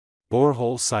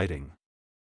Borehole siting.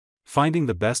 Finding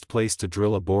the best place to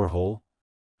drill a borehole?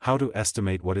 How to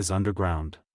estimate what is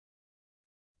underground?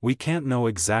 We can't know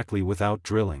exactly without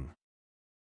drilling.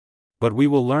 But we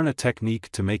will learn a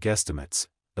technique to make estimates.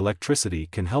 Electricity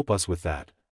can help us with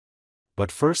that.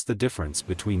 But first, the difference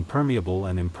between permeable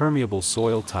and impermeable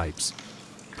soil types.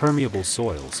 Permeable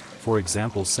soils, for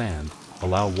example sand,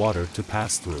 allow water to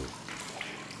pass through.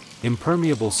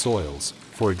 Impermeable soils,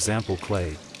 for example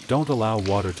clay, don't allow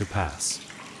water to pass.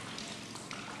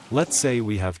 Let's say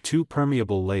we have two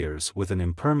permeable layers with an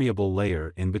impermeable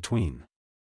layer in between.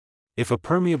 If a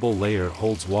permeable layer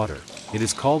holds water, it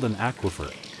is called an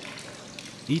aquifer.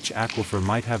 Each aquifer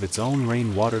might have its own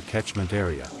rainwater catchment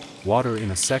area. Water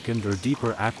in a second or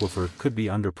deeper aquifer could be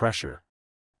under pressure.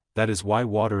 That is why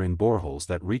water in boreholes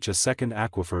that reach a second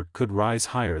aquifer could rise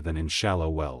higher than in shallow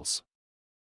wells.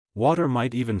 Water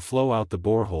might even flow out the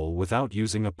borehole without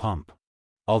using a pump.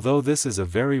 Although this is a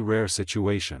very rare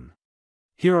situation.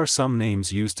 Here are some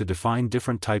names used to define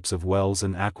different types of wells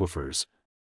and aquifers.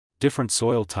 Different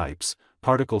soil types,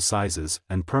 particle sizes,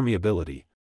 and permeability.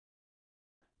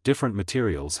 Different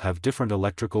materials have different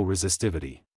electrical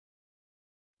resistivity.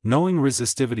 Knowing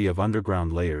resistivity of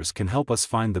underground layers can help us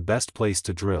find the best place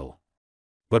to drill.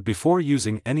 But before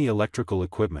using any electrical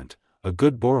equipment, a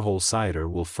good borehole siter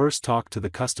will first talk to the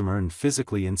customer and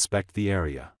physically inspect the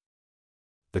area.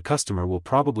 The customer will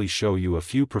probably show you a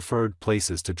few preferred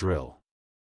places to drill.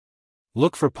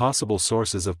 Look for possible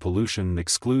sources of pollution and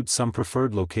exclude some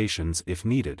preferred locations if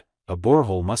needed. A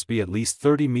borehole must be at least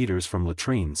 30 meters from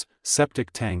latrines,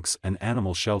 septic tanks and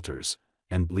animal shelters,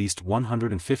 and at least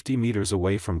 150 meters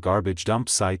away from garbage dump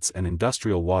sites and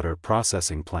industrial water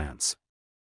processing plants.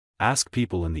 Ask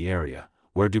people in the area,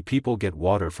 where do people get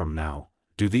water from now?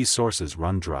 Do these sources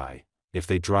run dry? If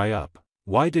they dry up,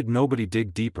 why did nobody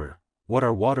dig deeper? What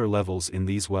are water levels in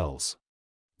these wells?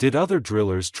 Did other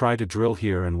drillers try to drill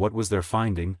here and what was their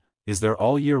finding? Is there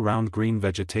all year-round green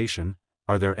vegetation?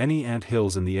 Are there any ant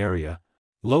hills in the area?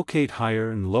 Locate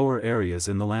higher and lower areas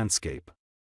in the landscape.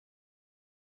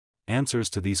 Answers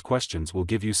to these questions will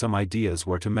give you some ideas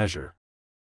where to measure.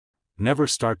 Never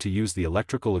start to use the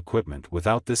electrical equipment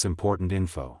without this important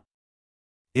info.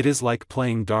 It is like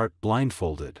playing dart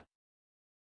blindfolded.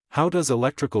 How does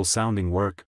electrical sounding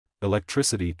work?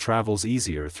 Electricity travels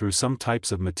easier through some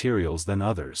types of materials than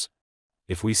others.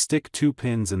 If we stick two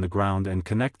pins in the ground and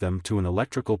connect them to an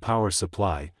electrical power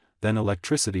supply, then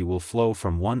electricity will flow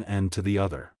from one end to the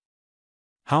other.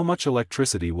 How much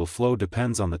electricity will flow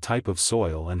depends on the type of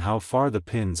soil and how far the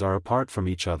pins are apart from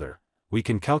each other. We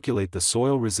can calculate the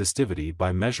soil resistivity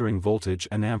by measuring voltage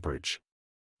and amperage.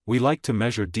 We like to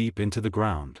measure deep into the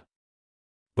ground.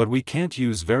 But we can't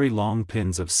use very long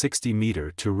pins of 60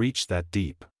 meters to reach that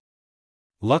deep.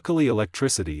 Luckily,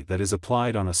 electricity that is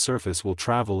applied on a surface will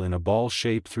travel in a ball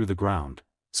shape through the ground,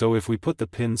 so if we put the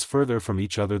pins further from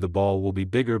each other, the ball will be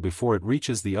bigger before it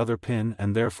reaches the other pin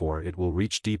and therefore it will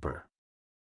reach deeper.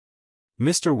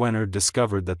 Mr. Wenner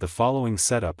discovered that the following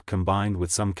setup, combined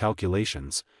with some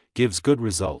calculations, gives good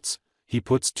results. He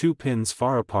puts two pins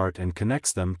far apart and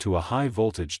connects them to a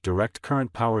high-voltage direct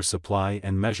current power supply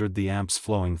and measured the amps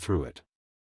flowing through it.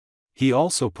 He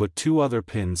also put two other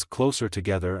pins closer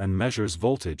together and measures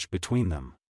voltage between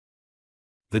them.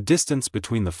 The distance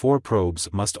between the four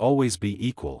probes must always be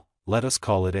equal, let us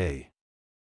call it A.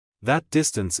 That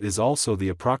distance is also the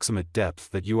approximate depth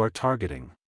that you are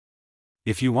targeting.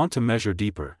 If you want to measure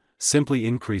deeper, simply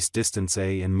increase distance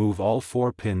A and move all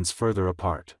four pins further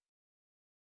apart.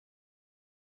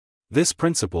 This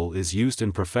principle is used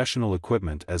in professional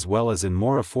equipment as well as in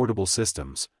more affordable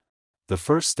systems. The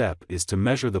first step is to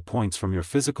measure the points from your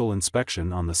physical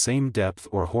inspection on the same depth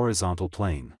or horizontal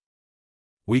plane.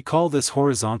 We call this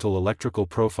horizontal electrical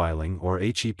profiling or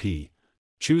HEP.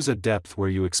 Choose a depth where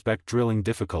you expect drilling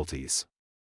difficulties.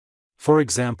 For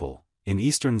example, in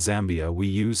eastern Zambia we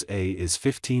use A is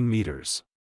 15 meters.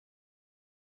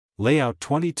 Lay out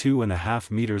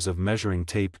 22.5 meters of measuring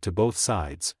tape to both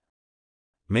sides.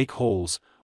 Make holes,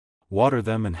 water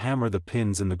them and hammer the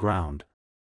pins in the ground.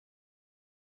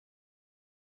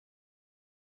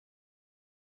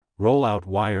 Roll out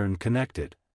wire and connect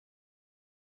it.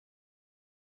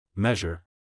 Measure.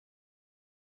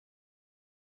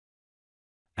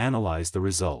 Analyze the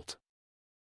result.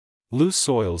 Loose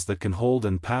soils that can hold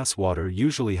and pass water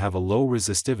usually have a low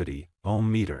resistivity,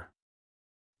 ohm meter.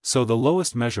 So the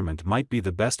lowest measurement might be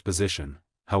the best position.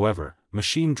 However,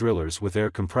 machine drillers with air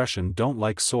compression don't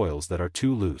like soils that are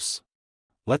too loose.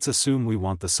 Let's assume we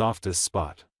want the softest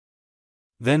spot.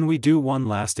 Then we do one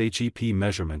last HEP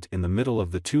measurement in the middle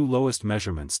of the two lowest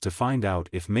measurements to find out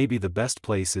if maybe the best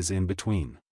place is in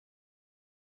between.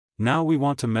 Now we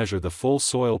want to measure the full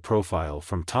soil profile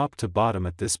from top to bottom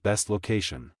at this best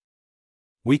location.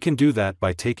 We can do that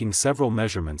by taking several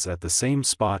measurements at the same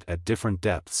spot at different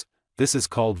depths. This is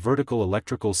called vertical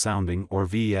electrical sounding, or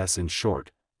VES in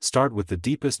short. Start with the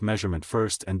deepest measurement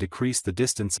first and decrease the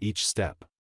distance each step.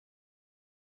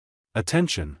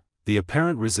 Attention! The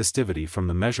apparent resistivity from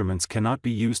the measurements cannot be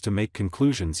used to make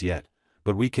conclusions yet,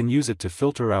 but we can use it to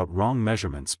filter out wrong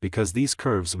measurements because these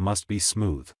curves must be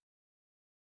smooth.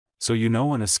 So you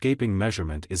know an escaping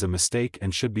measurement is a mistake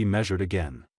and should be measured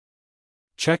again.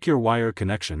 Check your wire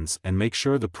connections and make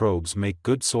sure the probes make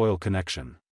good soil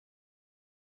connection.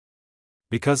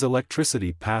 Because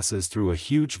electricity passes through a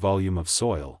huge volume of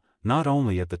soil, not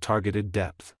only at the targeted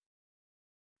depth.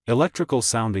 Electrical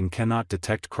sounding cannot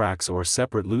detect cracks or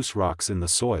separate loose rocks in the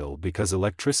soil because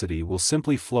electricity will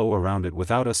simply flow around it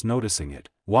without us noticing it.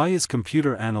 Why is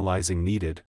computer analyzing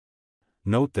needed?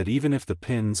 Note that even if the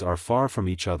pins are far from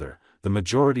each other, the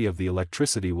majority of the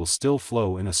electricity will still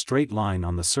flow in a straight line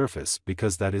on the surface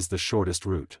because that is the shortest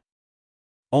route.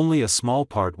 Only a small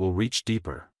part will reach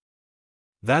deeper.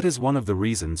 That is one of the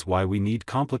reasons why we need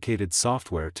complicated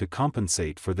software to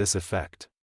compensate for this effect.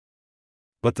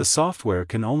 But the software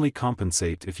can only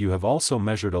compensate if you have also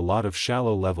measured a lot of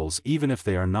shallow levels, even if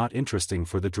they are not interesting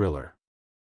for the driller.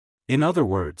 In other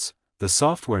words, the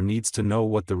software needs to know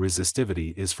what the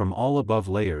resistivity is from all above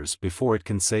layers before it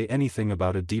can say anything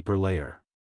about a deeper layer.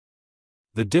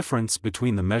 The difference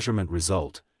between the measurement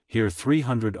result, here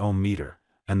 300 ohm meter,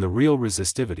 and the real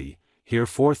resistivity, here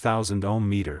 4000 ohm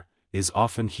meter, is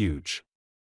often huge.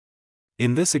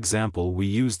 In this example we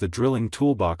use the Drilling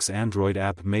Toolbox Android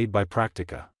app made by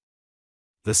Practica.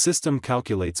 The system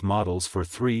calculates models for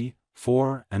 3,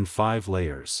 4, and 5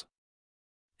 layers.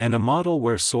 And a model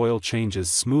where soil changes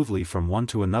smoothly from one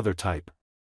to another type.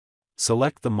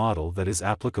 Select the model that is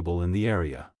applicable in the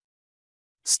area.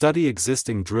 Study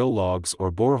existing drill logs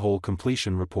or borehole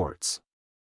completion reports.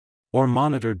 Or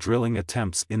monitor drilling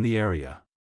attempts in the area.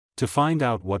 To find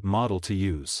out what model to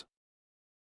use.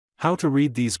 How to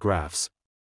read these graphs.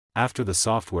 After the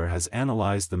software has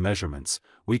analyzed the measurements,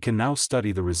 we can now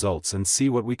study the results and see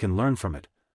what we can learn from it.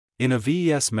 In a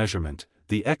VES measurement,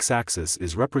 the x-axis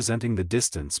is representing the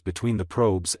distance between the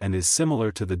probes and is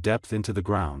similar to the depth into the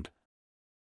ground.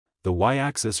 The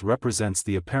y-axis represents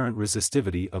the apparent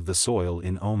resistivity of the soil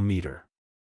in ohm meter.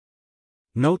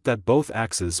 Note that both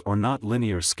axes are not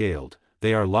linear scaled,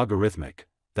 they are logarithmic.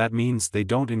 That means they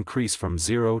don't increase from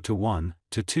 0 to 1,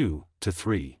 to 2, to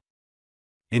 3.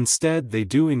 Instead they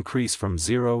do increase from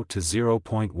 0 to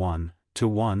 0.1, to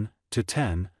 1, to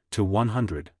 10, to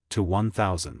 100, to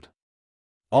 1000.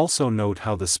 Also note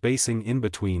how the spacing in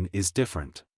between is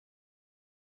different.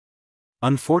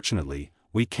 Unfortunately,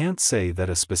 we can't say that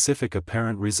a specific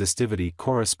apparent resistivity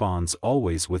corresponds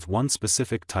always with one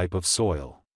specific type of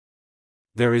soil.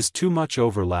 There is too much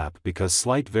overlap because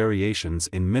slight variations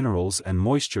in minerals and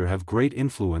moisture have great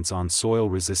influence on soil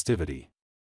resistivity.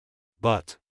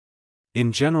 But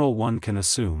in general one can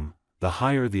assume, the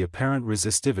higher the apparent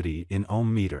resistivity in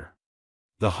ohm meter,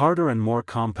 the harder and more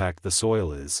compact the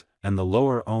soil is, and the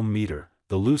lower ohm meter,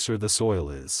 the looser the soil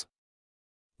is.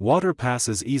 Water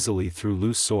passes easily through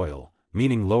loose soil,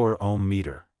 meaning lower ohm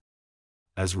meter.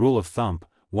 As rule of thumb,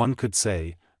 one could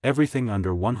say, everything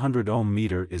under 100 ohm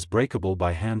meter is breakable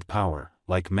by hand power,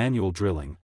 like manual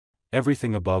drilling.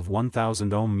 Everything above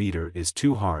 1000 ohm meter is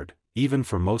too hard, even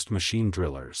for most machine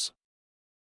drillers.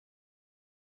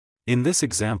 In this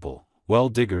example, well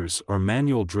diggers or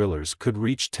manual drillers could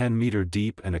reach 10 meter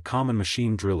deep and a common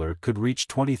machine driller could reach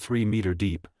 23 meter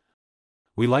deep.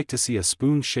 We like to see a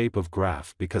spoon shape of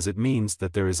graph because it means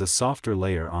that there is a softer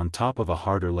layer on top of a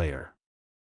harder layer.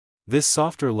 This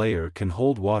softer layer can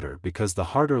hold water because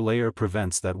the harder layer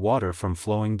prevents that water from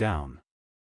flowing down.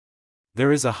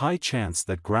 There is a high chance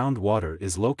that groundwater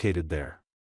is located there.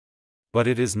 But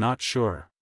it is not sure.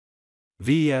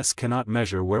 VES cannot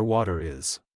measure where water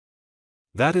is.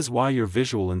 That is why your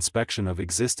visual inspection of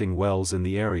existing wells in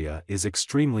the area is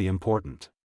extremely important.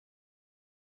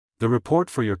 The report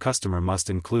for your customer must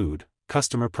include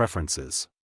customer preferences,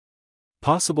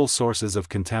 possible sources of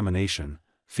contamination,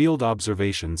 field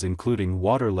observations including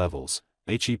water levels,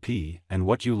 HEP, and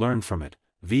what you learned from it,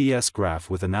 VES graph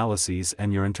with analyses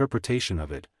and your interpretation of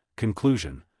it,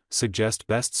 conclusion, suggest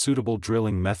best suitable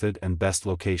drilling method and best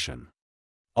location.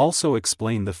 Also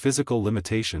explain the physical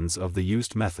limitations of the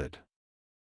used method.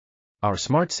 Our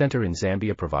Smart Center in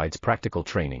Zambia provides practical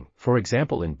training, for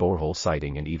example in borehole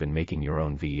siting and even making your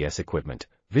own VES equipment.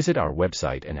 Visit our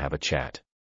website and have a chat.